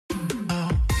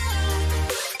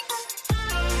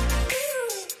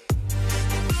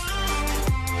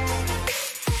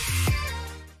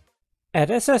At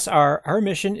SSR, our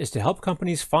mission is to help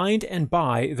companies find and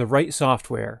buy the right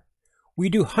software. We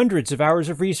do hundreds of hours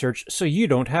of research so you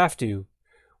don't have to.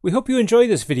 We hope you enjoy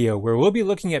this video where we'll be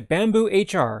looking at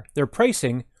BambooHR, their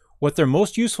pricing, what they're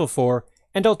most useful for,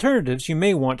 and alternatives you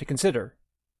may want to consider.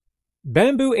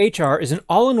 BambooHR is an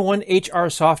all-in-one HR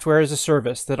software as a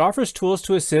service that offers tools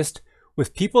to assist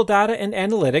with people data and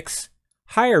analytics,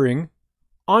 hiring,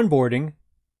 onboarding,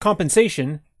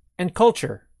 compensation, and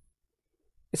culture.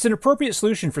 It's an appropriate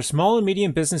solution for small and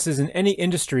medium businesses in any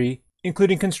industry,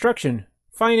 including construction,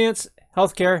 finance,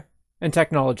 healthcare, and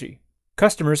technology.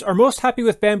 Customers are most happy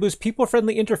with Bamboo's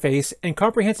people-friendly interface and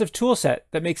comprehensive toolset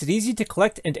that makes it easy to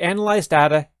collect and analyze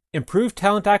data, improve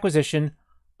talent acquisition,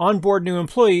 onboard new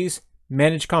employees,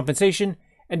 manage compensation,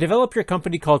 and develop your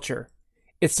company culture.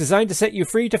 It's designed to set you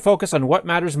free to focus on what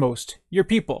matters most, your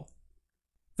people.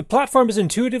 The platform is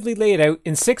intuitively laid out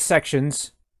in 6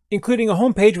 sections, including a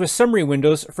homepage with summary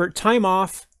windows for time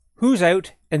off, who's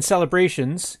out, and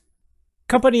celebrations,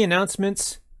 company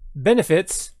announcements,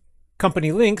 benefits,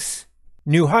 company links,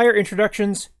 new hire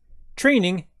introductions,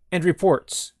 training, and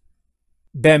reports.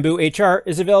 BambooHR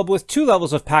is available with 2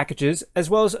 levels of packages as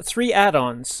well as 3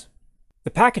 add-ons. The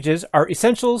packages are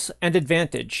Essentials and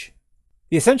Advantage.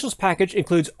 The Essentials package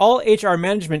includes all HR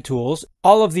management tools,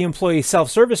 all of the employee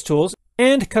self-service tools,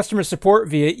 and customer support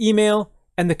via email,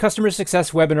 and the Customer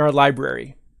Success Webinar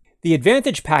Library. The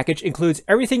Advantage package includes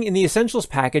everything in the Essentials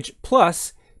package,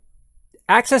 plus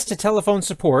access to telephone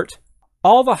support,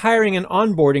 all the hiring and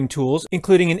onboarding tools,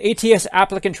 including an ATS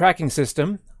applicant tracking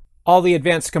system, all the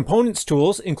advanced components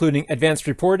tools, including advanced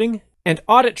reporting, and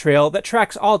audit trail that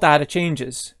tracks all data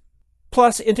changes,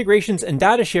 plus integrations and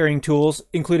data sharing tools,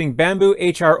 including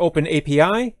BambooHR Open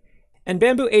API, and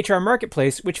BambooHR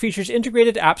Marketplace, which features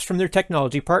integrated apps from their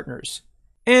technology partners,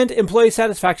 and employee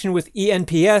satisfaction with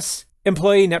ENPS,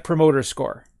 Employee Net Promoter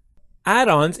Score.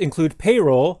 Add-ons include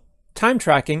Payroll, time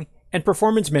tracking, and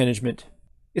performance management.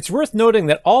 It's worth noting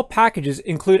that all packages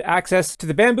include access to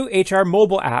the BambooHR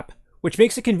mobile app, which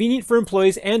makes it convenient for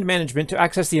employees and management to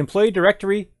access the employee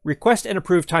directory, request and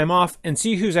approve time off, and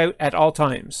see who's out at all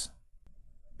times.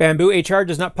 BambooHR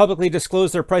does not publicly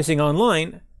disclose their pricing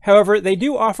online. However, they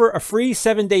do offer a free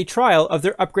 7-day trial of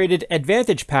their upgraded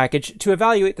Advantage package to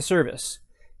evaluate the service.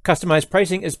 Customized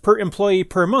pricing is per employee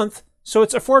per month, so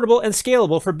it's affordable and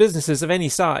scalable for businesses of any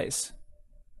size.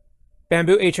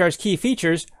 BambooHR's key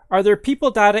features are their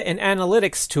people data and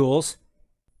analytics tools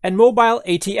and mobile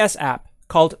ATS app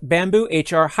called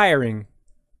BambooHR Hiring.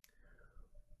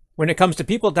 When it comes to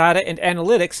people data and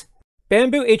analytics,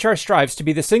 BambooHR strives to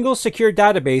be the single secure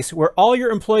database where all your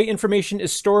employee information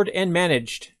is stored and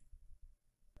managed.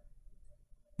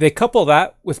 They couple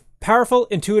that with powerful,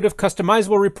 intuitive,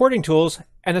 customizable reporting tools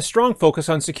and a strong focus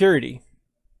on security.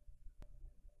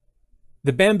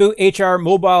 The BambooHR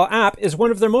mobile app is one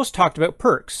of their most talked about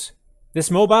perks. This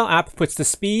mobile app puts the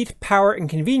speed, power, and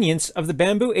convenience of the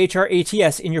BambooHR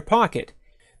ATS in your pocket.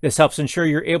 This helps ensure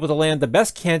you're able to land the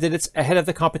best candidates ahead of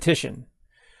the competition.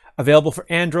 Available for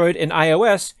Android and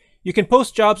iOS, you can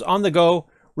post jobs on the go,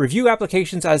 review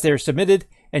applications as they are submitted,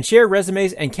 and share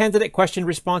resumes and candidate question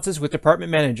responses with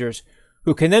department managers,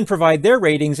 who can then provide their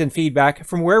ratings and feedback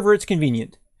from wherever it's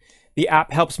convenient. The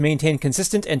app helps maintain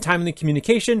consistent and timely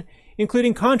communication,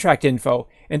 including contract info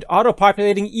and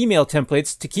auto-populating email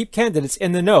templates to keep candidates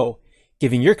in the know,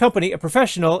 giving your company a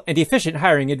professional and efficient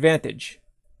hiring advantage.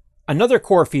 Another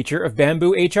core feature of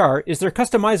BambooHR is their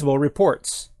customizable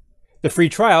reports. The free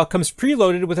trial comes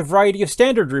preloaded with a variety of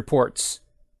standard reports,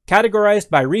 categorized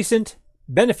by recent,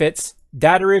 benefits,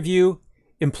 data review,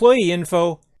 employee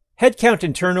info, headcount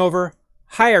and turnover,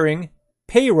 hiring,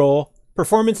 payroll,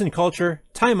 performance and culture,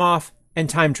 time off, and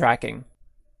time tracking.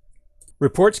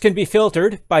 Reports can be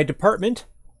filtered by department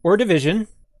or division,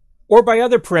 or by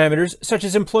other parameters such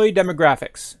as employee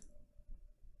demographics.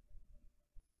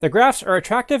 The graphs are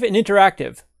attractive and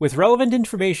interactive, with relevant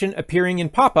information appearing in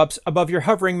pop-ups above your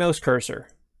hovering mouse cursor.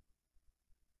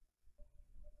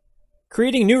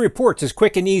 Creating new reports is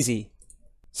quick and easy.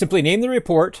 Simply name the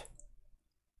report,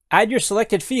 add your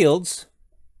selected fields,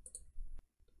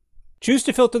 choose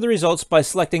to filter the results by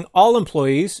selecting all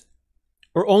employees,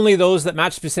 or only those that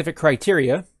match specific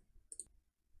criteria,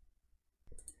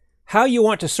 how you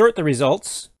want to sort the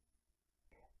results,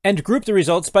 and group the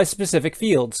results by specific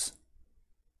fields.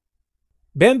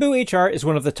 BambooHR is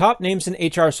one of the top names in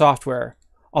HR software.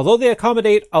 Although they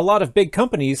accommodate a lot of big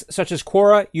companies such as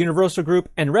Quora, Universal Group,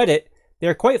 and Reddit, they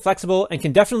are quite flexible and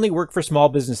can definitely work for small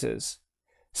businesses.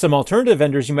 Some alternative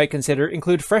vendors you might consider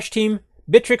include FreshTeam,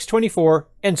 Bitrix24,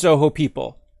 and Zoho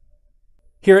People.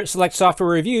 Here at Select Software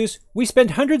Reviews, we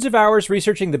spend hundreds of hours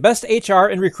researching the best HR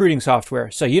and recruiting software,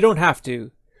 so you don't have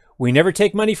to. We never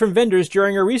take money from vendors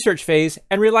during our research phase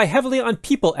and rely heavily on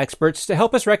people experts to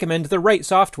help us recommend the right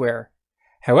software.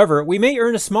 However, we may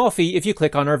earn a small fee if you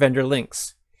click on our vendor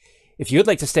links. If you'd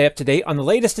like to stay up to date on the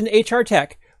latest in HR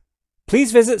tech,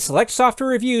 please visit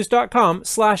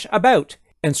selectsoftwarereviews.com/about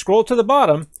and scroll to the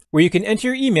bottom where you can enter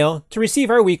your email to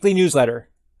receive our weekly newsletter.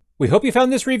 We hope you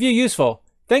found this review useful.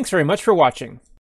 Thanks very much for watching.